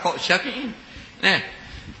Syafi'i.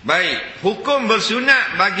 Baik, hukum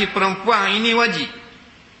bersunat bagi perempuan ini wajib.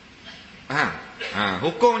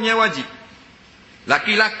 Hukumnya wajib.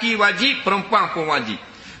 Laki-laki wajib, perempuan pun wajib.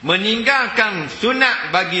 Meninggalkan sunat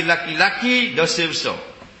bagi laki-laki dosa besar.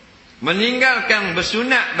 Meninggalkan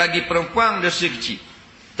bersunat bagi perempuan dosa kecil.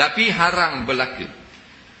 Tapi haram berlaku.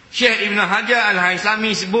 Syekh Ibn Hajar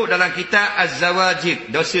Al-Haythami sebut dalam kitab Az-Zawajir,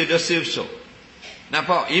 dosa-dosa besar.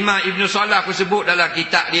 Nampak? Imam Ibn Salah pun sebut dalam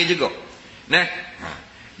kitab dia juga.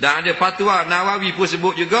 Dan ada fatwa Nawawi pun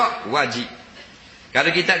sebut juga wajib. Kalau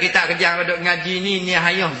kita kerja duk ngaji ni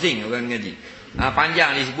hayah zing orang ngaji.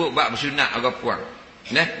 Panjang disebut bab bersunat orang puang.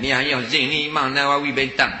 Ni hayah zing ni Imam Nawawi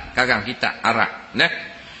bentang karang kitab Arab.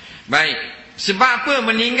 Baik. Sebab apa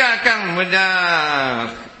meninggalkan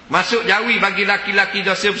masuk jawi bagi laki-laki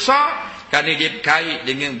dosa besar? Kerana dia berkait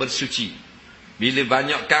dengan bersuci. Bila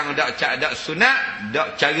banyakkan dak sunat,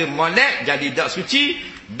 dak cara molek jadi dak suci,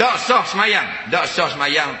 dak sah semayang. Dak sah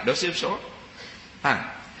semayang dosa besar.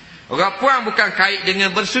 Orang puan bukan kait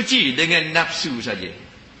dengan bersuci, dengan nafsu saja.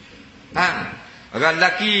 Orang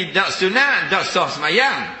lelaki dak sunat, dak sah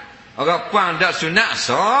semayang. Orang puan dak sunat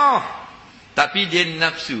sah, tapi dia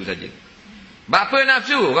nafsu saja. Bapa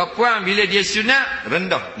nafsu? Orang puan bila dia sunat,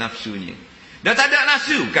 rendah nafsunya. Dah tak ada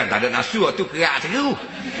nafsu. Kan tak ada nafsu, waktu kerak terus.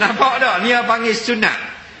 Nampak tak? Ni yang panggil sunat.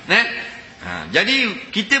 Jadi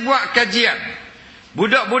kita buat kajian.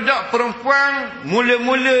 Budak-budak perempuan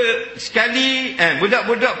mula-mula sekali,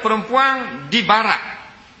 budak-budak perempuan di barat.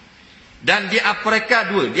 Dan di Afrika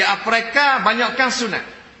dua. Di Afrika banyakkan sunat.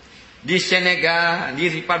 Di Senegal, di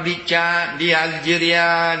Republik Chad, di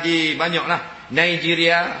Algeria, di banyaklah.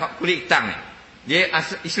 Nigeria, kulit hitam ni. Dia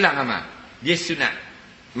Islam amat. Dia sunat.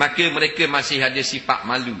 Maka mereka masih ada sifat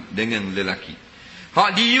malu dengan lelaki.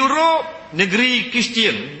 Hak di Europe, negeri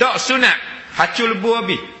Kristian, dak sunat, hacul lebu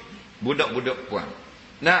habis. Budak-budak puan.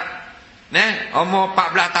 Umur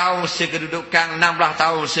 14 tahun sekedudukan, 16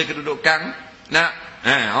 tahun sekedudukan.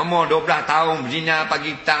 Umur 12 tahun berzina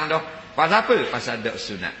pagi petang dah. Pasal apa? Pasal dak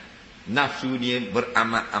sunat. Nafsu dia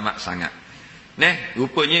beramat-amat sangat.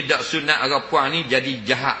 Rupanya dak sunat orang puan ni jadi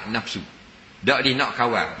jahat nafsu. Dak dia nak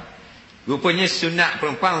kawal. Rupanya sunat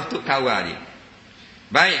perempuan untuk kawal dia.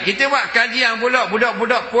 Baik, kita buat kajian pula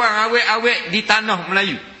budak-budak puang awet-awet di tanah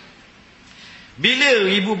Melayu. Bila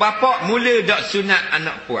ibu bapa mula dak sunat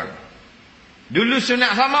anak puang? Dulu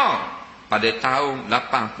sunat sama. Pada tahun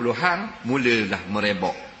 80-an mulalah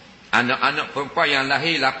merebak. Anak-anak perempuan yang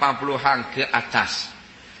lahir 80-an ke atas.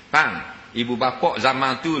 Faham? Ibu bapa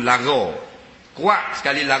zaman tu lara. Kuat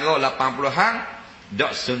sekali lara 80-an.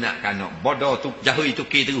 Dak sunat anak. Bodoh tu jahil tu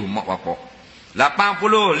terus mak bapak.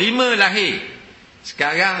 85 lahir.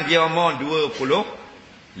 Sekarang dia umur 25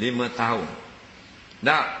 tahun.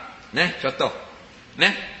 Tak? Contoh.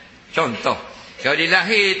 Contoh. Kalau dia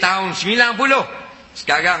lahir tahun 90,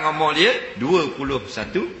 sekarang umur dia 21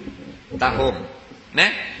 tahun.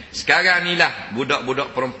 Sekarang inilah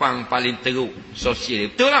budak-budak perempuan paling teruk sosial.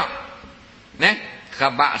 Betul tak?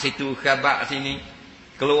 Khabar situ, khabar sini.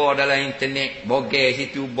 Keluar dalam internet, bogel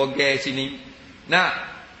situ, bogel sini.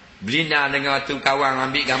 Berzina dengan tu kawan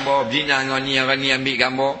ambil gambar, berzina dengan ni orang ni ambil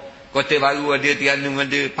gambar. Kota Baru ada, Terengganu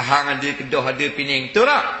ada, Pahang ada, Kedah ada, Penang. Betul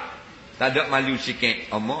tak? Tak ada malu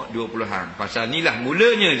sikit. Umur 20-an. Pasal inilah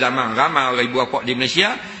mulanya zaman ramai orang ibu bapa di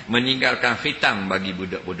Malaysia meninggalkan khitam bagi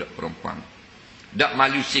budak-budak perempuan. Tak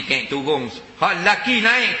malu sikit turun. Hak lelaki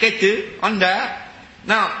naik kereta Honda.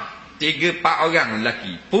 3-4 orang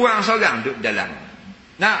lelaki. Puang seorang duduk dalam.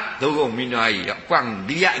 Turun minum air. Puang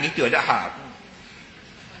liat gitu ada hal.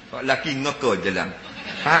 Hak lelaki ngekor jalan.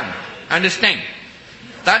 Faham? Understand?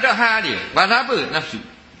 Tak ada hal dia. Pasal apa? Nafsu.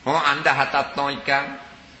 Orang anda atas tong ikan.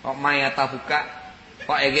 Orang main atas pukat.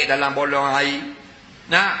 Orang erik dalam bolong air.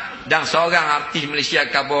 Dan seorang artis Malaysia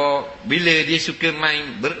khabar. Bila dia suka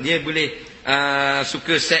main, dia boleh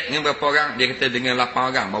suka set dengan berapa orang. Dia kata dengan 8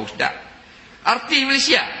 orang baru start. Artis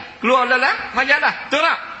Malaysia. Keluar dalam majalah. Betul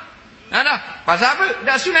tak? Pasal apa?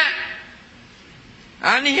 Dah sunat.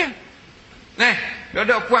 Ni je.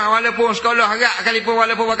 Duduk puan walaupun sekolah harap kalipun,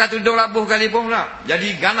 walaupun pakai tudung labuh kalipun tak.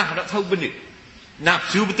 Jadi ganah tak tahu benda.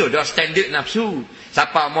 Nafsu betul. Dah standard nafsu.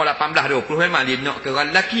 Siapa umur 18-20 memang dia nak ke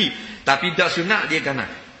orang lelaki. Tapi dah sunat dia ganah.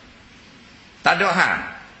 Tak ada hal.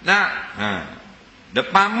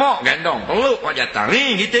 Depan mak gandong. Peluk wajah datang.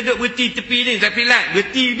 Ni kita duduk berhenti tepi ni. Tapi lain.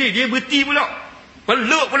 Berhenti ni. Dia berhenti pula.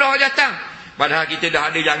 Peluk pula wajah datang. Padahal kita dah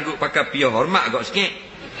ada janggut pakai pia. Hormat agak sikit.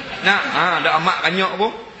 Dah amat banyak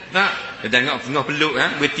pun. Dia tengok tengah peluk.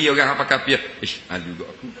 Berhenti orang pakai pia. Aduh kat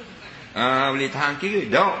aku. Boleh tahan kira.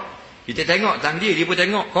 Tak. Kita tengok tangan dia. Dia pun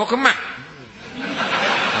tengok. Kau kemat.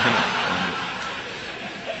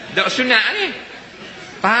 Tak sunat ni.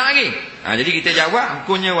 Faham lagi? Jadi kita jawab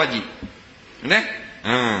hukumnya wajib.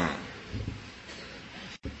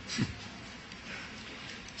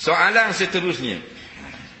 Soalan seterusnya.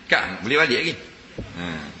 Kak, boleh balik lagi?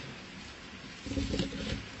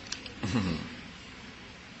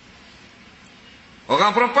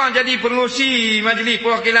 Orang perempuan jadi pengerusi majlis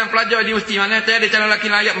perwakilan pelajar di universiti, mana tiada calon lelaki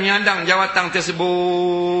layak menyandang jawatan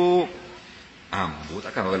tersebut.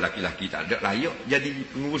 Takkan orang lelaki tak ada layak jadi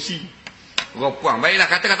pengerusi. Orang perempuan, baiklah,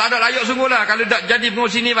 kata-kata tak ada layak sungguhlah. Kalau tak jadi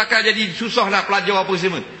pengerusi ni bakal jadi susahlah pelajar apa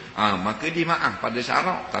semua. Maka dia maaf pada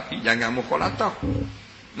syarat, tapi jangan mukhalatah.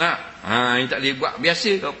 Ini tak boleh buat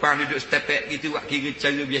biasa. Kalau perempuan duduk stepek gitu, buat kira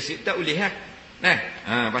cara biasa, tak boleh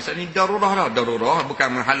pasal ni darurah lah. Darurah bukan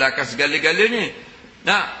menghalalkan segala-galanya.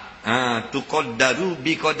 Tuqaddaru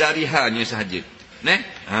biqadarihanya sahaja.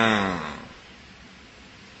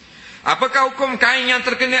 Apakah hukum kain yang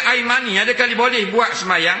terkena air mani? Adakah boleh buat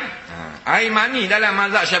semayang? Air mani dalam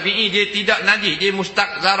mazhab Syafi'i dia tidak najis, dia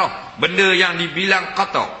mustaqzarah, benda yang dibilang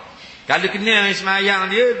qata. Kalau kena semayang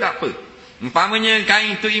dia tak apa. Umpamanya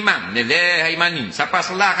kain tu imam, dia air mani, siapa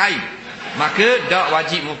selah kain, maka tak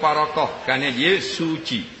wajib mufarakah kerana dia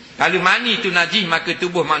suci. Kalau mani itu najis, maka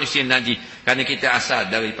tubuh manusia najis kerana kita asal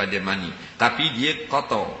daripada mani. Tapi dia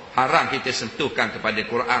kotor, haram kita sentuhkan kepada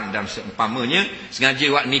Quran dan seumpamanya. Sengaja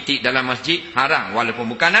buat nitik dalam masjid haram walaupun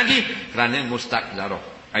bukan najis kerana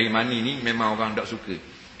mustaqzarah. Air mani ni memang orang tak suka.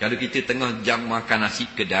 Kalau kita tengah jam makan nasi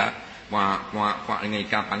kedai, puak dengan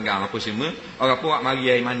ikan panggang apa semua, orang puak mari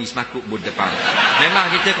air mani semakuk bud depan,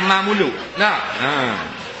 memang kita kemar mulut.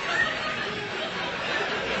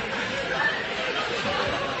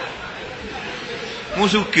 Mu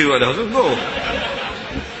suka dah sungguh.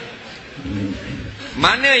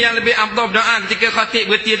 Mana yang lebih afdal doa ketika khatib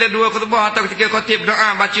berhenti ada dua khutbah atau ketika khatib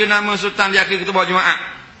doa baca nama sultan di akhir khutbah Jumaat?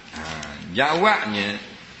 Jawabnya,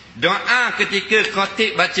 doa ketika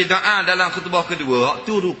khatib baca doa dalam khutbah kedua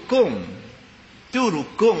tu rukun. Tu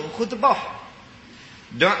rukun khutbah.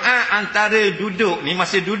 Doa antara duduk ni,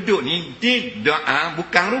 masa duduk ni, doa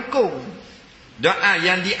bukan rukun. Doa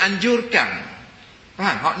yang dianjurkan.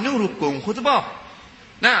 Hak ni rukun khutbah.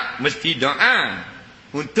 Mesti doa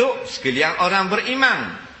untuk sekalian orang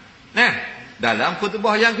beriman. Dalam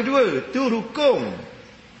khutbah yang kedua, tu rukun.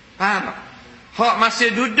 Faham? Hak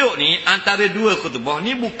masa duduk ni antara dua khutbah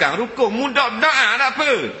ni bukan rukun. Mudah doa tak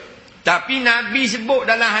apa. Tapi Nabi sebut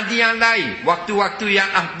dalam hadis yang lain, waktu-waktu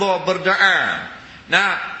yang afdal berdoa.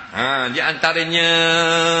 Di antaranya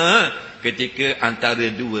ketika antara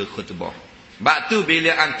dua khutbah. Sebab tu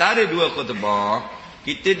bila antara dua khutbah,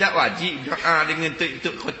 kita tak wajib doa dengan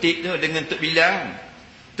Tok Khatib tu, dengan Tok Bilal.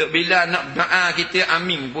 Tok Bilal nak doa kita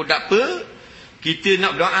amin pun tak apa. Kita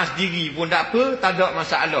nak doa sendiri pun tak apa, tak ada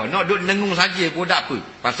masalah. Nak duduk nengung saja pun tak apa.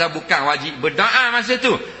 Pasal bukan wajib berdoa masa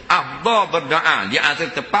tu. Afdal berdoa. Dia antara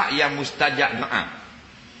tempat yang mustajab doa.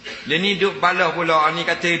 Dia ni duduk balah pula. Ni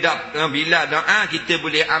kata tak Bilal doa, kita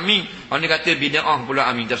boleh amin. Orang ni kata bida'ah pula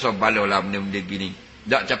amin. Tak usah balah lah benda-benda gini.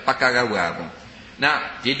 Tak capakar rawa pun.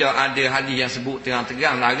 Tidak ada hadis yang sebut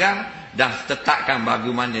terang-terang larang dan tetapkan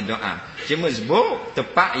bagaimana doa. Cuma sebut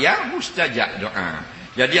tempat yang mustajab doa.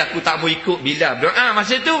 Jadi aku tak mau ikut bila doa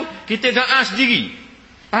masa tu, kita doa sendiri.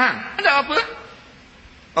 Faham? Ada apa?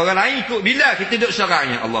 Orang lain ikut bila, kita duduk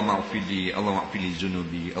seorangnya. Allah ma'afili, Allah ma'afili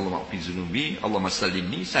zunubi, Allah ma'afili zunubi, Allah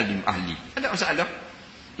masalimni, salim ahli. Ada masalah?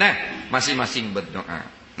 Masing-masing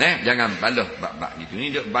berdoa. Jangan balah bab-bab gitu. Ni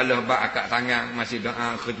duk balah bab akak tangan masih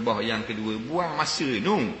doa khutbah yang kedua. Buang masa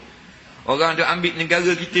tu. Orang duk ambil negara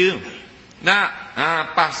kita.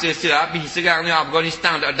 Pas habis serang ni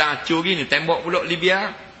Afghanistan dak ada hancur gini, tembok pula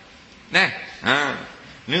Libya.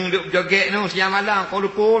 Ni duk joget tu siang malam Kuala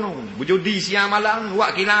Lumpur tu. Berjudi siang malam,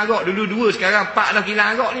 buat kilang agak dulu 2 sekarang 4 dah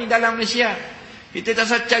kilang agak ni dalam Malaysia. Kita tak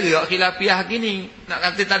secara khilafiah gini. Nak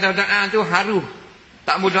kata tak ada doa tu harus.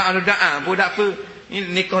 Tak mau doa pun tak apa. Ini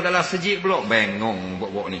nikah dalam sejid pula. Bengong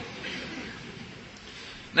buat-buat ni.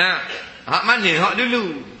 Hak mana? Hak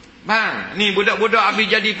dulu. Bang, ni budak-budak habis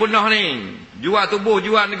jadi punah ni. Jual tubuh,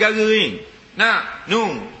 jual negara ni.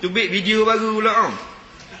 Tubik video baru pula.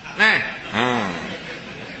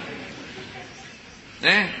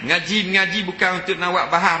 Ngaji bukan untuk nak buat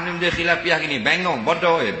faham benda khilafiah gini. Bengong,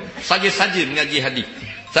 bodoh. Saja-saja mengaji hadis.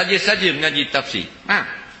 Saja-saja mengaji tafsir.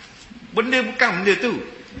 Benda bukan benda tu.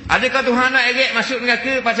 Adakah Tuhan nak erek masuk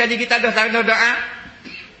neraka pasal kita dah tanda doa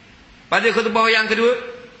pada khutbah yang kedua?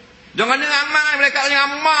 Jangan ramai mereka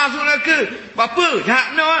yang ramai masuk neraka. Apa? Jahat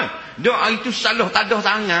no. Doa itu salah tak ada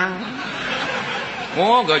tangan.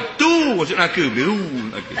 Gitu masuk neraka biru.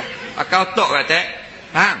 Akal tak kata.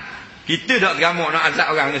 Kita tak segamak nak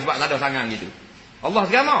azab orang sebab tak ada tangan gitu. Allah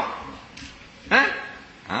segamak.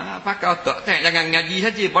 Pakai otak, jangan ngaji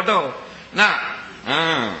saja bodoh. Nak.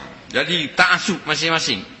 Jadi ta'assub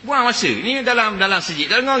masing-masing. Buang masa. Ini dalam sejid.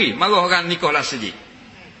 Dalam ngari, marah orang nikah dalam sejid.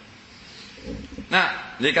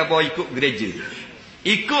 Nak, dia kata ikut gereja.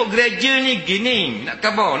 Ikut gereja ni gini, nak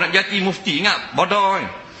khabar, nak jadi mufti, ingat bodoh ni.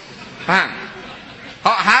 Faham?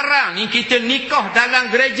 Hak haram ni kita nikah dalam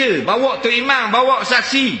gereja, bawa tu imam, bawa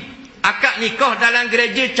saksi, akad nikah dalam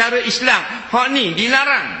gereja cara Islam. Hak ni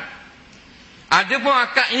dilarang. Ada pun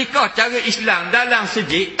akad nikah cara Islam dalam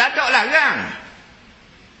sejid, tak ada larang.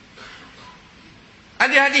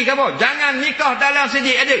 Ada hadis ke apa? Jangan nikah dalam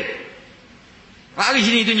sejid, ada. Mari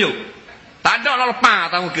sini tunjuk. Tak ada lah lepas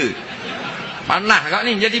tahu ke. Panah kat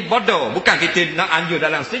ni jadi bodoh. Bukan kita nak anjur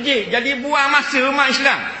dalam sejid, jadi buang masa umat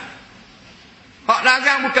Islam. Hak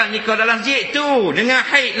larang bukan nikah dalam masjid tu. Dengan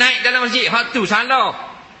haid naik dalam masjid, hak tu salah.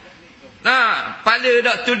 Nah, kepala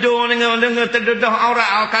dak tudung dengan terdedah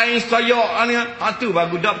aurat, kain soyok ni, hak tu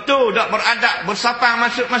bagus, dak betul, dak beradab, bersapang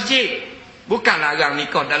masuk masjid. Bukan larang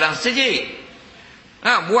nikah dalam masjid.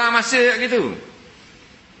 Buang masa gitu.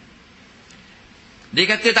 Dia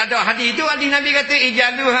kata tak ada hadis itu, hadis Nabi kata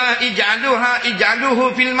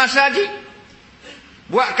ij'aluhu fil masajid.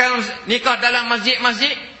 Buatkan nikah dalam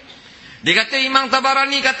masjid-masjid. Dia kata Imam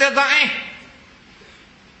Tabarani kata dhaif.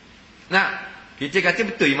 Nah, kita kata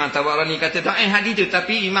betul Imam Tabarani kata dhaif hadis itu,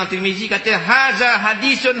 tapi Imam Tirmizi kata haza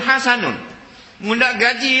hadisun hasanun. Munda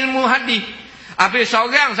gaji ilmu hadis. Apabila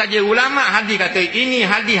seorang saja ulama hadis kata ini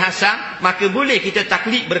hadis hasan, maka boleh kita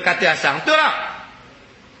taklid berkata hasan. Betul tak?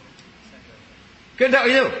 Kedak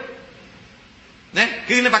itu.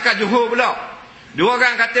 Kena pakai juhur pula. Dua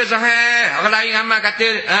orang kata sahih, orang lain amal kata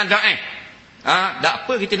dhaif. Tak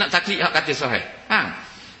apa kita nak taklid hak kata sahih.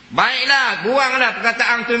 Baiklah, buanglah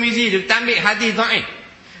perkataan Tirmizi tu, ambil hadis dhaif.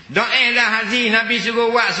 Dhaiflah hadis Nabi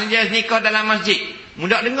suruh buat sejak nikah dalam masjid.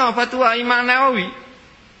 Mudah dengar fatwa Imam Nawawi.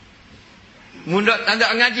 Mudah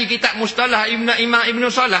tak ngaji kitab Mustalah Imam Ibn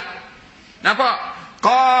Salah. Nampak?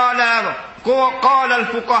 Qala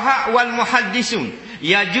al-fuqaha wal muhaddisun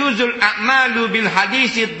yajuzul a'malu bil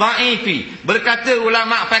hadisi dha'ifi. Berkata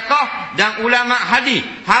ulama fiqh dan ulama hadis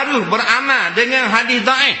harus beramal dengan hadis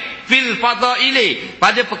dhaif fil fadaili,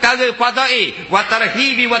 pada perkara fadail, wa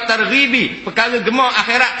tarhibi wa targhibi, perkara gemar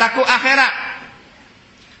akhirat, takut akhirat.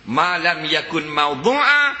 Malam yakun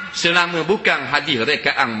maudhu'a, selama bukan hadis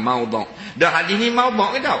rekaan maudhu'. Dah hadis ni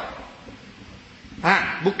maudhu' ke tak?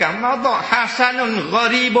 Bukan maudhu', hasanun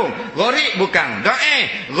gharibun. Gharib bukan,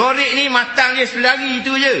 dhaif. Gharib ni matang dia selari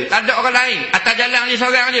tu je, tak ada orang lain, atas jalan dia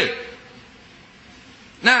seorang je.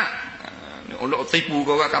 Nak olok tipu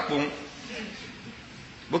kau orang kampung.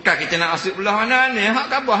 Bukan kita nak asuk belah mana ni. Hak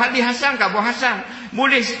khabar hadis hasan, khabar hasan.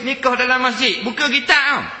 Boleh nikah dalam masjid. Buka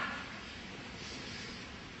kitab.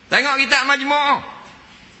 Tengok kitab majmu'.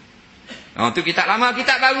 Tu kitab lama,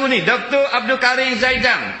 kitab baru ni. Dr. Abdul Karim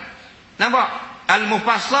Zaidan. Nampak?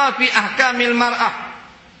 Al-Mufassal fi Ahkamil Mar'ah.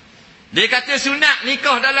 Dia kata sunat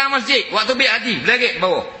nikah dalam masjid. Waktu biar hadis, belakang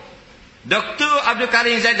bawah. Dr. Abdul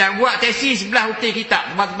Karim Zaidan buat tesis sebelah hutih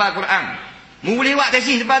kitab, tebal-tebal Quran. Boleh buat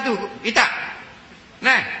tesis sebelah tu kitab.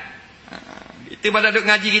 Nah. Kita pada duk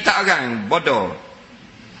ngaji kitab orang bodoh.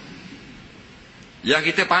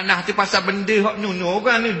 Yang kita panah tu pasal benda hak nuno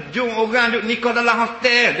orang ni, jom orang duk nikah dalam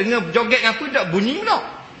hotel dengan joget apa tak bunyi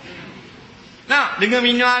pula. Nak dengan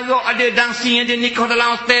minum arak, ada dancing, ada nikah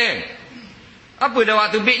dalam hotel. Apa dah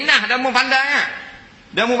waktu bitnah dah mu pandai ah.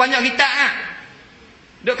 Dah mu banyak kitab ah.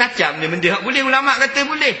 Duk kacam ni benda hak boleh, ulama kata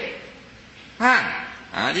boleh.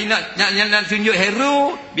 Dia nak tunjuk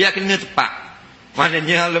hero biar kena tepat.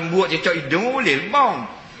 Maknanya lembut cecok hidung boleh bong.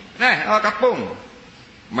 Orang kampung.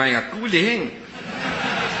 Main aku boleh.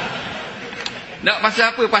 Nak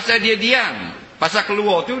pasal apa? Pasal dia diam. Pasal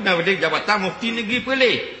keluar tu daripada jabatan mufti negeri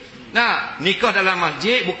boleh. Nah, nikah dalam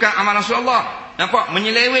masjid bukan amal Rasulullah. Nampak?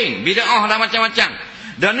 Menyeleweng, bid'ah dan macam-macam.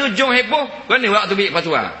 Dan ujung heboh, kan ni waktu biik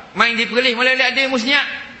fatwa. Main di Perlis mulai ada musnyak.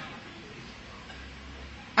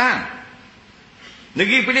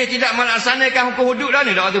 Negeri Perlis tidak melaksanakan hukum hudud dah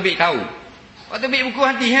ni, dah waktu biik tahu. Waktu biik buku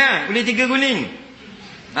hati boleh 3 guling.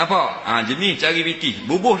 Nampak? Jenis cari pitih.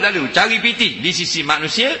 Bubuh lalu cari pitih di sisi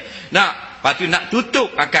manusia. Nak, lepas tu nak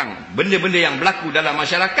tutup akan benda-benda yang berlaku dalam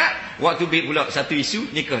masyarakat. Waktu biik pula satu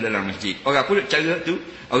isu nikah dalam masjid. Orang pula cara tu,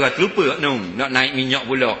 orang terlupa nak naik minyak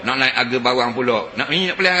pula, nak naik harga barang pula, nak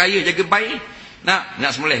minyak pilihan raya jaga baik, nak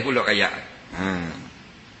sembelih pula kaya.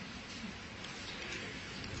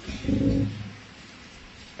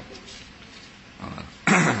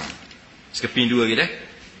 Sekeping 2 kita.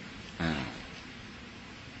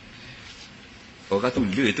 Orang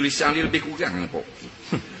tulisan dia lebih kurang nampak.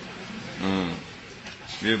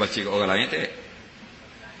 Bila baca kat orang lain tak.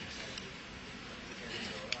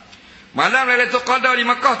 Malam Lailatul Qadar di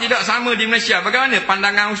Mekah tidak sama di Malaysia. Bagaimana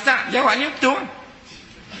pandangan Ustaz? Jawabnya betul.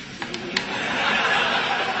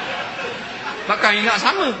 Takkan ingat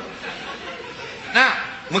sama. Nah,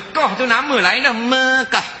 Mekah tu nama lain dah.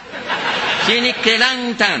 Mekah. Sini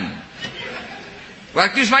Kelantan.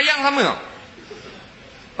 Waktu semayang sama tak?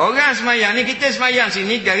 Orang semayang ni, kita semayang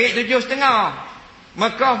sini garis 7.30.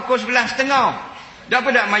 Mekah pukul 11.30. Dah apa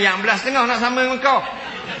dah semayang 11.30 nak sama Mekah?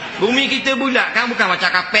 Bumi kita bulat kan, bukan macam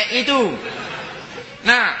kapek itu.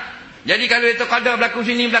 Nah, jadi kalau itu qadar berlaku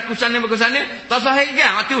sini, berlaku sana, tak usah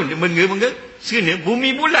heran tu. Bengga-bengga. Kerana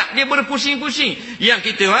bumi bulat, dia berpusing-pusing.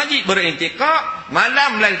 Yang kita wajib berintikad,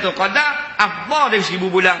 malam Lailatul Qadar, afdal dari 1000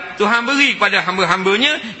 bulan. Tuhan beri kepada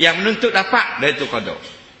hamba-hambanya yang menuntut dapat Lailatul Qadar.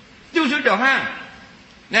 Itu sudah, ha?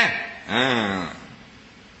 Nah,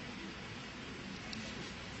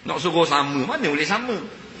 nak suruh sama, mana boleh sama?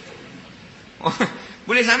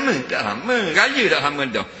 Boleh sama? Tak sama. Raya tak sama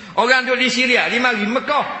dah. Orang duduk di Syria, di mari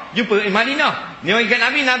Mekah, jumpa Madinah. Ni orang ikat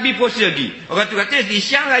Nabi puasa lagi. Orang tu kata di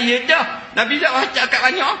Syam raya dah. Nabi tak baca kat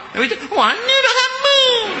banyak. Nabi tu, mana dah sama?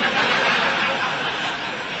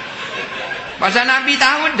 Pasal Nabi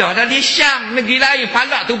tahu dah di Syam, negeri lain,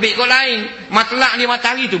 falak tu beg kau lain. Matlak ni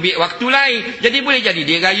matahari tu beg waktu lain. Jadi boleh jadi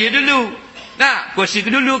dia raya dulu. Nak, puasa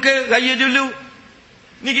dulu ke raya dulu?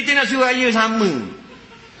 Ni kita nak suruh raya sama.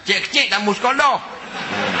 Cek-cek tamu sekolah.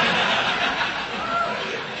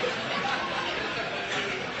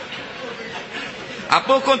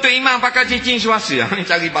 Apa kau untuk imam pakai cincin suasa? Ni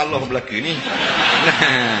cari baloh belaka ni.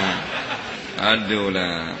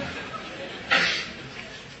 Aduhlah.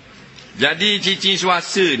 Jadi cincin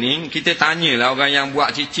suasa ni, kita tanyalah orang yang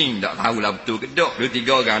buat cincin. Tak tahulah betul ke tak. 2-3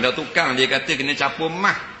 orang dah tukang. Dia kata kena capur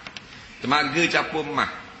mah. Temaga capur mah.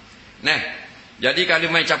 Nah, jadi kalau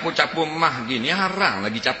main capur-capur mah gini, haram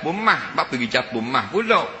lagi capur mah. Apa pergi capur mah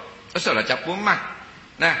pula? Asallah capur mah.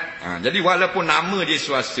 Nah, jadi walaupun nama dia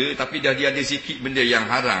suasa, tapi dah dia ada sikit benda yang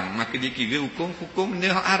haram, maka dia kira hukum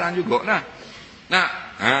benda haram jugalah. Nah,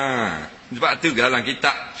 sebab tu dalam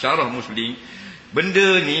kitab Syarah Muslim,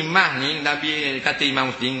 benda ni mah ni Nabi kata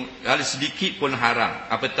Imam Muslim, kalau sedikit pun haram,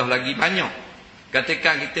 apatah lagi banyak.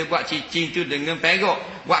 Katakan kita buat cincin tu dengan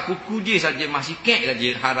perak, buat kuku dia saja masih kek saja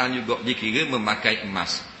haram juga, dikira memakai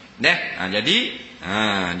emas. Nah, jadi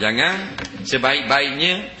jangan,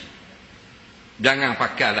 sebaik-baiknya jangan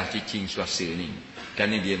pakailah cincin suasa ni.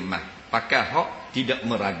 Kerana dia emas. Pakai hak tidak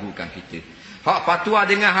meragukan kita. Hak fatwa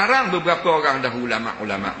dengan haram, beberapa orang dah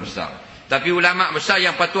ulama' besar. Tapi ulama' besar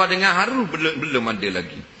yang fatwa dengan haram belum ada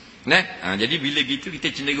lagi. Jadi bila gitu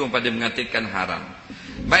kita cenderung pada mengatakan haram.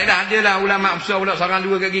 Baiklah, adalah ulama' besar pula seorang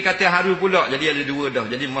dua lagi kata haram pula. Jadi ada dua dah.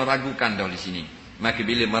 Jadi meragukan dah di sini. Maka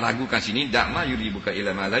bila meragukan sini, dak ma yuribuka ila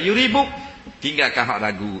ma la yuribuk. Tinggalkan hak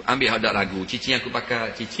ragu, ambil hak tak ragu. Cincin aku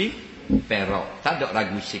pakai cincin perak, tak ada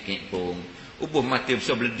ragu sikit pun. Ubuh mata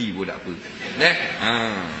besar beledi pun tak apa.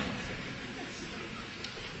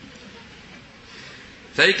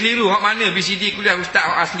 Saya keliru hak mana BCD kuliah Ustaz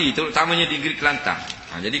hak asli, terutamanya di negeri Kelantan.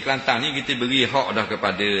 Jadi Kelantan ni kita beri hak dah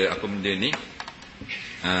kepada apa benda ni,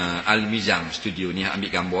 Al-Mizam studio ni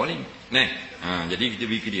ambil gambar ni. Jadi kita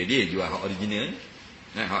beri ke dia jual hak original.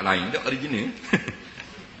 Hak lain tak original.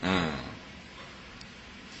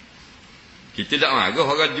 Kita tak marah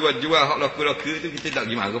orang jual hak loka-loka tu, kita tak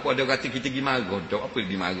pergi marah. Ada kata kita pergi marah, tak apa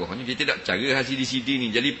pergi marah. Kita tak cara hasil CD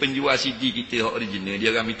ni. Jadi penjual CD kita hak original,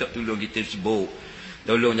 dia orang minta tolong kita sebut.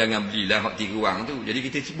 Tolong jangan belilah hak di ruang tu. Jadi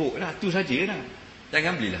kita sebutlah, tu sajalah.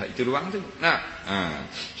 Jangan belilah itu ruang tu.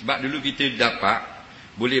 Sebab dulu kita dapat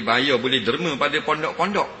boleh bayar, boleh derma pada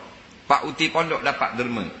pondok-pondok. Pak Uti pondok dapat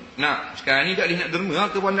derma. Sekarang ni tak boleh nak derma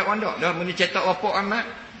ke pondok-pondok. Dah mesti cetak rapor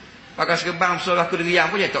amat. Pakai serbang besar aku deriang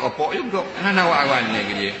pun cetak opok juga. Mana awak awan ni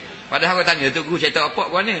ke dia. Padahal aku tanya tu guru cetak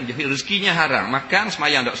opok ke mana? Rezekinya haram, makan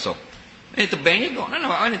semayang tak sah. Tebang juga. Mana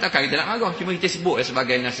awak ni takkan kita nak marah, cuma kita sebut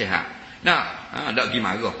sebagai nasihat. Tak pergi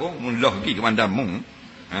marah pun, mullah pergi ke mandamu.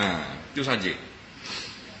 Itu saja.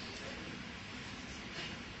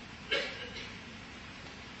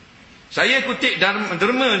 Saya kutip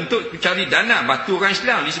derma untuk cari dana batu orang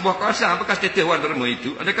Islam di sebuah kawasan. Apakah status wang derma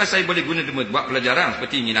itu? Adakah saya boleh guna derma buat pelajaran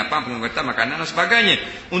seperti penginapan, pengangkutan makanan dan sebagainya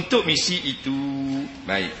untuk misi itu?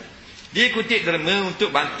 Baik. Dia kutip derma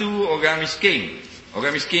untuk bantu orang miskin.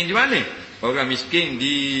 Orang miskin di mana? Orang miskin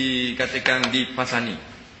katakan di Pasani.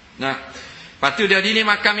 Lepas tu dia ni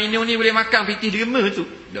makan minum ni boleh makan pitih derma tu.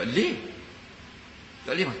 Tak boleh.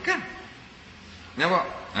 Tak boleh makan. Nampak?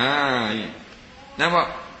 Nampak?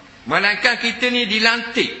 Melainkan kita ni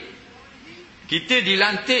dilantik. Kita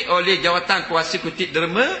dilantik oleh jawatan kuasa kutip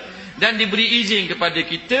derma dan diberi izin kepada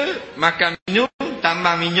kita makan minum,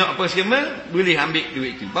 tambah minyak apa semua, boleh ambil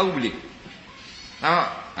duit tu. Baru boleh.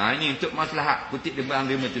 Nampak? Ini untuk maslahat kutip derma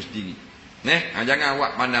tu sendiri. Jangan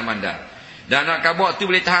awak pandai-pandai. Dan nak kabut tu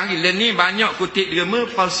boleh tahan lagi. Ni banyak kutip derma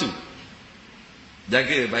palsu.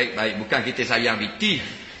 Jaga baik-baik. Bukan kita sayang biti.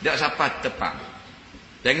 Tak siapa tepat.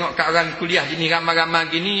 Tengok kat orang kuliah gini, ramai-ramai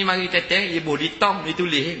gini, mari teteh, ibu ditom,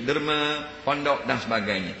 ditulis derma pondok dan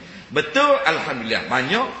sebagainya. Betul, alhamdulillah.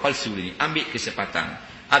 Banyak palsu ni. Ambil kesempatan.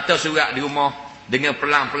 Atau surat di rumah dengan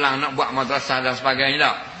pelang-pelang nak buat madrasah dan sebagainya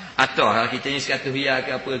tak. Atau kita ni 100 riyal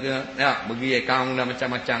ke apa ke, ya, bagi akaun dan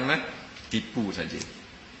macam-macam, tipu saja.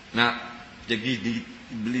 Nak beli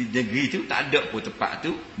negeri tu tak ada pun tempat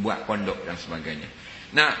tu buat pondok dan sebagainya.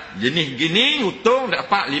 Nah, jenis gini untung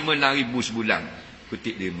dapat 5-6 ribu sebulan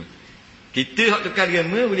kutip derma. Kita hak tukar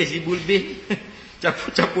derma boleh 1,000 lebih.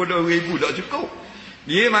 Capur 2,000 tak cukup.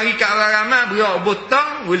 Dia mari kat orang ramai berak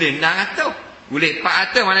botong boleh 600, boleh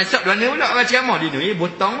 400, mana esok 2 pula orang ceramah di ni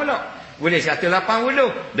botong pula. Boleh 180.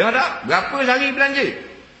 Dah tak? Berapa sehari belanja?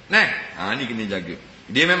 Ni kena jaga.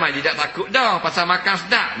 Dia memang dia tak takut dah pasal makan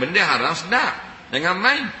sedap. Benda haram sedap. Jangan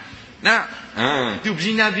main. Tu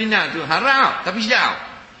berzina-zina tu haram tapi sedap.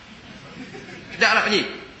 Sedap tak pakcik?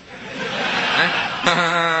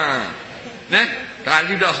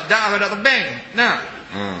 Kalau dah sedap kalau dah tebing.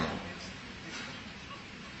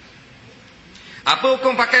 Apa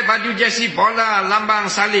hukum pakai baju jersey bola lambang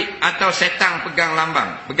salib atau setang pegang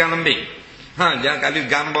lambang, pegang lembing? Jangan kalau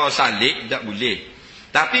gambar salib tak boleh.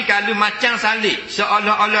 Tapi kalau macam salib,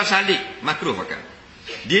 seolah-olah salib, makruh pakai.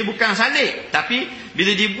 Dia bukan salib, tapi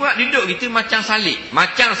bila dibuat duduk gitu macam salib.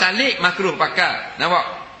 Macam salib makruh pakai. Nampak?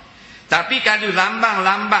 Tapi kalau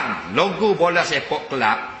lambang-lambang logo bola sepak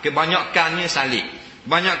kelab, kebanyakannya salib.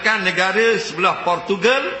 Kebanyakan negara sebelah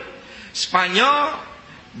Portugal, Sepanyol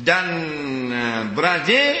dan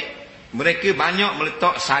Brazil, mereka banyak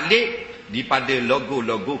meletak salib daripada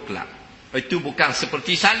logo-logo kelab. Itu bukan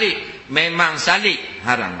seperti salib, memang salib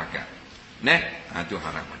haram makan. Itu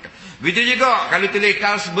haram makan. Begitu juga kalau tulis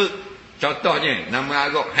Carlsberg, contohnya nama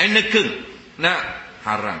arak Heineken,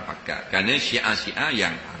 haram pakai kerana syiar-syiar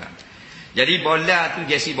yang haram. Jadi bola tu,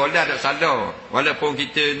 jersey bola tak salah. Walaupun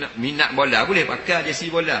kita minat bola boleh pakai jersey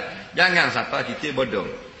bola. Jangan siapa kita bodoh.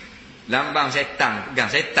 Lambang setan, pegang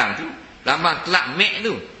setan tu, lambang kelab mek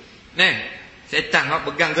tu. Setan hak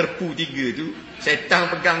pegang gerpu 3 tu, setan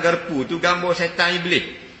pegang gerpu tu gambar setan iblis.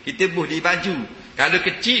 Kita buh di baju. Kalau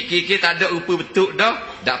kecil kira-kira tak ada rupa bentuk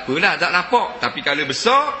dah, tak apalah, tak nampak. Tapi kalau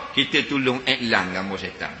besar, kita tolong iklan gambar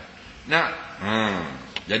setan.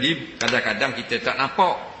 Jadi kadang-kadang kita tak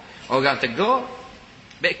nampak. Orang tegur,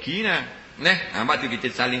 beki lah. Sebab tu kita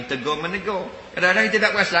saling tegur menegur. Kadang-kadang kita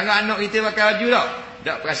tak perasan anak kita pakai baju tak?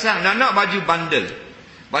 Tak perasan. Nak baju bandel.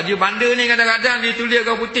 Baju bandel ni kadang-kadang dia tulis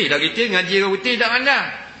orang putih. Dah kita ngaji orang putih tak pandai.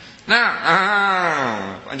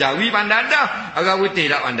 Jawi pandai dah. Orang putih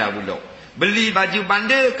tak pandai pula. Beli baju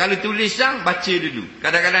bandel, kalau tulisan baca dulu.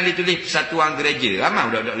 Kadang-kadang dia tulis Persatuan Gereja. Ramai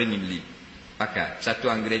budak-budak ni beli. Pakai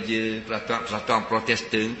Persatuan Gereja, Persatuan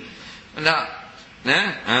Protestan.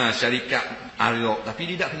 Syarikat Arab. Tapi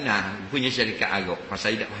dia tak kenal punya syarikat Arab.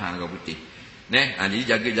 Pasal dia tak faham orang putih. Jadi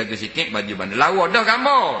jaga-jaga sikit baju bandar. Lawa dah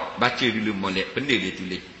gambar. Baca dulu molek. Benda dia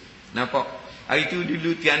tulis. Nampak? Hari tu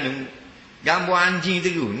dulu Tianung. Gambar anjing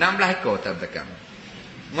tu. 16 ekor tak belakang.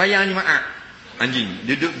 Mayang jemaah. Anjing.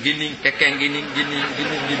 Duduk gini, kekeng gini.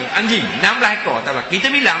 Anjing. 16 ekor tak belakang.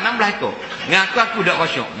 Kita bilang 16 ekor. Ngaku aku dah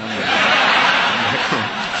kosong.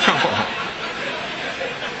 16 ekor.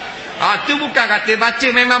 Tu bukan kata baca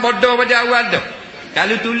memang bodoh pada awal dah.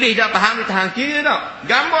 Kalau tulis tak faham, kita hang kira tak.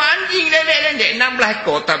 Gambar anjing lelek-lelek 16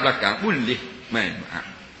 ekor tak belakang. Boleh. Main.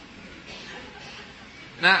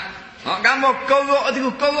 Gambar korok tu,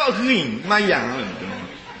 korok kering. Mayang.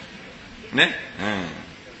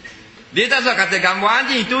 Dia tak usah kata gambar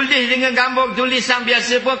anjing. Tulis dengan gambar tulisan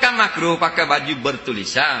biasa pun kan makruh pakai baju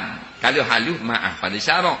bertulisan. Kalau halus, maaf pada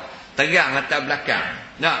syarak. Terang atas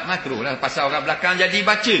belakang. Makruh lah. Pasal orang belakang jadi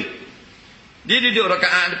baca. Dia duduk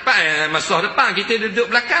rakaat depan, masuk depan, kita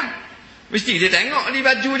duduk belakang. Mesti dia tengok di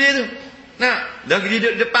baju dia tu. Dah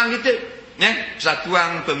duduk depan kita.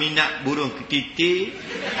 Persatuan peminat burung ketitik.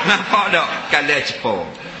 Nampak tak? Kala cepor.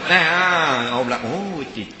 Orang belakang,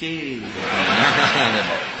 titik.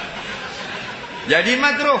 Jadi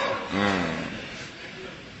makruh.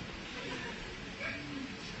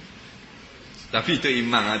 Tapi Tok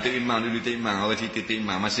Imam dulu Tok Imam, orang cerita Tok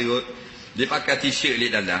Imam. Masa dia pakai t-shirt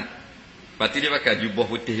lihat dalam. Lepas tu dia pakai jubah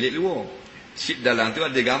putih lihat luar. T-shirt dalam tu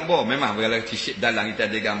ada gambar. Memang kalau t-shirt dalam kita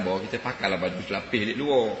ada gambar, kita pakailah baju selapis lihat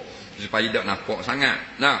luar. Supaya tak nampak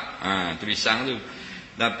sangat. Tulisan tu.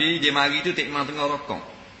 Tapi dia mari tu Tok Imam tengah rokok.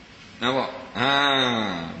 Nampak?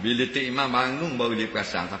 Bila Tok Imam bangun baru dia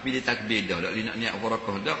perasan. Tapi dia takbir dah. Tak boleh nak niat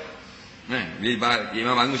rokok dah. Bila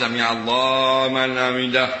imam bangun sami Allah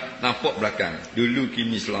manamidah, nampak belakang. Dulu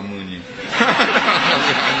kini selamanya.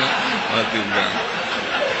 Waktu belakang.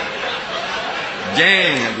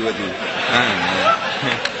 Jeng aku tu.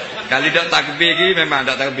 Kalau dak takbir lagi memang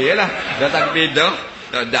dak takbir lah. Dak takbir dah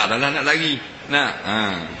nak lagi.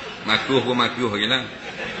 Makruh pun makruh jelah.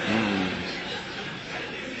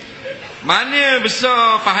 Mana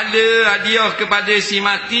besar pahala hadiah kepada si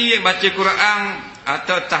mati yang baca Quran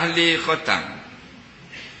atau tahlil khatam?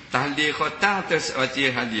 Tahlil khatam atau baca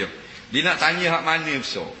hadiah? Dia nak tanya hak mana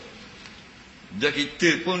besar? Dia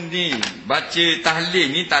kita pun ni baca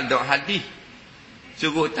tahlil ni tak ada hadis.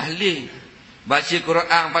 Suruh tahlil. Baca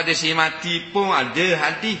Quran pada si mati pun ada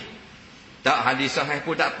hadis. Tak hadis sahih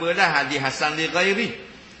pun tak apalah, hadis hasan li ghairi.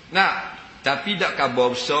 Tapi tak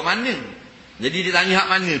khabar besar mana. Jadi dia tanya hak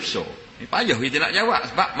mana besar. Payah kita nak jawab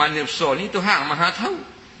sebab mana besar ni Tuhan Maha tahu.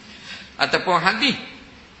 Ataupun hadis.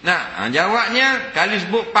 Jawabnya kalau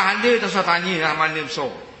sebut pahala tak usah tanya hak mana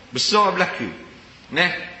besar. Besar belaka.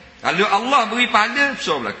 Kalau Allah beri pahala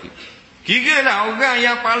besar belaka. Kiralah orang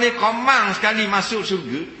yang paling komang sekali masuk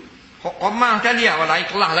surga. Komang sekali orang lain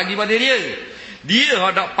kelas lagi pada dia. Dia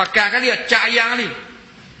hendak pakai kali cak ayang ni.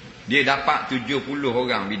 Dia dapat 70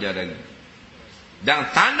 orang bidadari.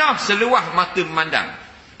 Dan tanah seluas mata memandang.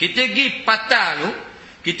 Kita pergi patah tu,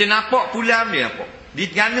 kita nampak pulang dia nampak. Di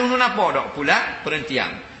Terengganu tu nampak tak pulang?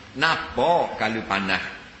 Perhentian. Nampak kalau panas.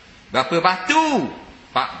 Berapa batu?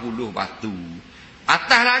 40 batu.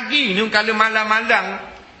 Atas lagi ni kalau malam-malam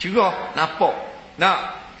cerah nampak.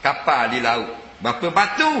 Kapal di laut. Berapa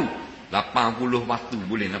batu? 80 batu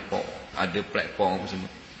boleh nampak. Ada platform semua.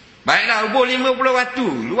 Baiklah, hubung 50 batu.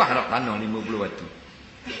 Luas tak tanah 50 batu?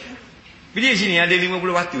 Pergi sini ada 50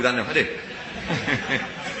 batu tanah. Ada?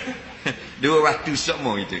 2 batu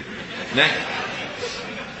semua itu.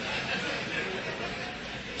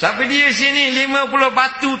 Sampai dia sini 50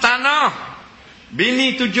 batu tanah.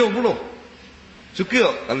 Bini 70. Suka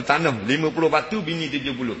tak? Kalau tanah 50 batu bini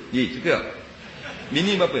 70. Suka tak?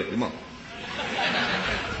 Bini berapa? 5.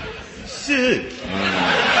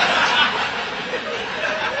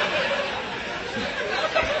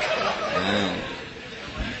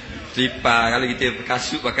 Selipar kalau kita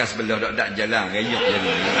kasut pakai sebelah tak jalan rayuk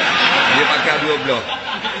jalan. Dia pakai 2 belah.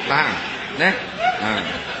 Faham?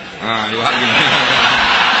 Dia buat gini.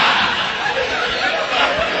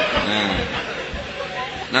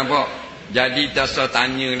 Nampak? Jadi tak usah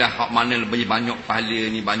tanyalah hak mana lebih banyak pahala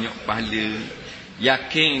ni, banyak pahala.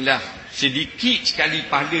 Yakinlah sedikit sekali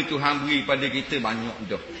pahala Tuhan beri pada kita banyak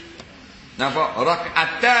dah. Nampak?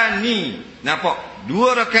 Rakaatan ni, nampak? 2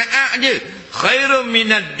 rakaat je. Khairum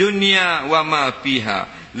minad dunya wa ma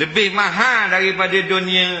fiha. Lebih mahal daripada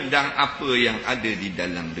dunia dan apa yang ada di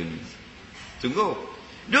dalam dunia. Sungguh.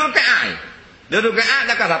 2 rakaat. 2 rakaat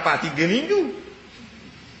dah dapat 3 minggu.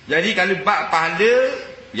 Jadi kalau bab pahala,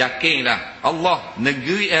 yakinlah Allah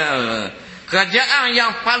negeri kerajaan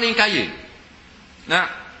yang paling kaya.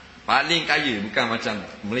 Paling kaya bukan macam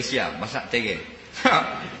Malaysia, masak tereng.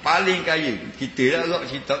 Paling kaya. Kita dah agak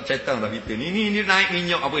cerita dah kita ni naik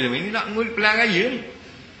minyak apa semua. Ini nak ngul pelan raya ni.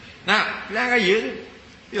 Pelan raya ni.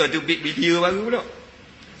 Dia tu big video baru pula.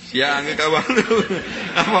 Siang ke kawan tu.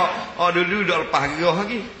 Nampak? Dulu dah lepas gerah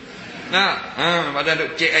lagi. Padahal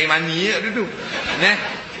duk cek air mani je dulu.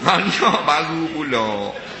 Minyak baru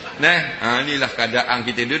pula. Inilah keadaan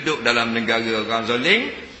kita duduk dalam negara orang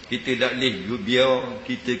zalim. Kita tak boleh biar,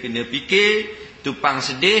 kita kena fikir, tupang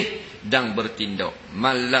sedih dan bertindak.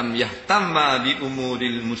 Malam yahtamma bi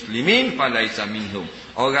umuril muslimin falaisa minhum.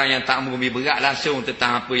 Orang yang tak mengambil berat langsung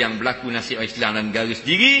tentang apa yang berlaku nasib Islam dan negara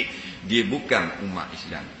sendiri, dia bukan umat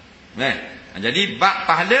Islam. Jadi bab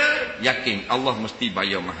pahala, yakin Allah mesti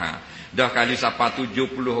bayar mahal. Dah kalau siapa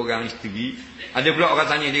 70 orang isteri, ada pula orang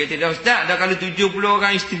tanya, dia kata, dah Ustaz, dah kalau 70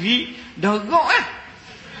 orang isteri, dah rok lah.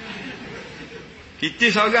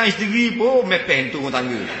 Kita seorang isteri pun mepeng turun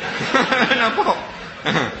tangga. Nampak?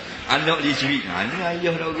 Anak dia isteri. Ni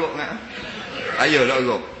ayah dah rok nak. Ayah dah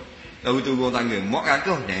rok. Lalu turun tangga. Mak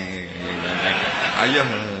kakak. Ayah.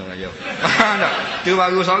 Faham tak? Itu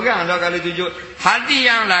baru seorang dah kalau 7. Hadis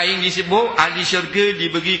yang lain disebut ahli syurga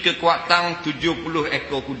diberi kekuatan 70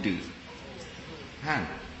 ekor kuda.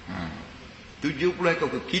 70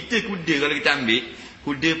 ekor kuda. Kita kuda kalau kita ambil,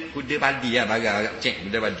 kuda padi lah, barang cek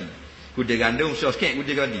kuda padi. Kuda gandum susah sikit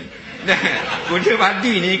kuda padi. Kuda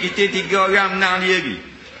padi ni kita 3 orang menang dia lagi.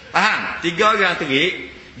 Faham? 3 orang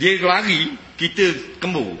terik, dia lari, kita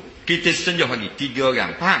kembur. Kita senjah lagi 3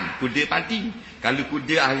 orang. Faham? Kuda padi. Kalau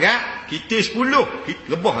kuda arak, kita 10,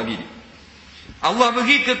 kita lebah lagi. Allah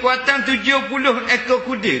bagi kekuatan 70 ekor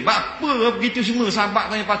kuda. Apa begitu semua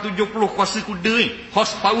sahabat tanya pas 70 kuasa kuda ni,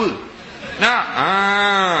 horsepower.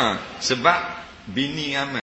 Nah, sebab bini ramai.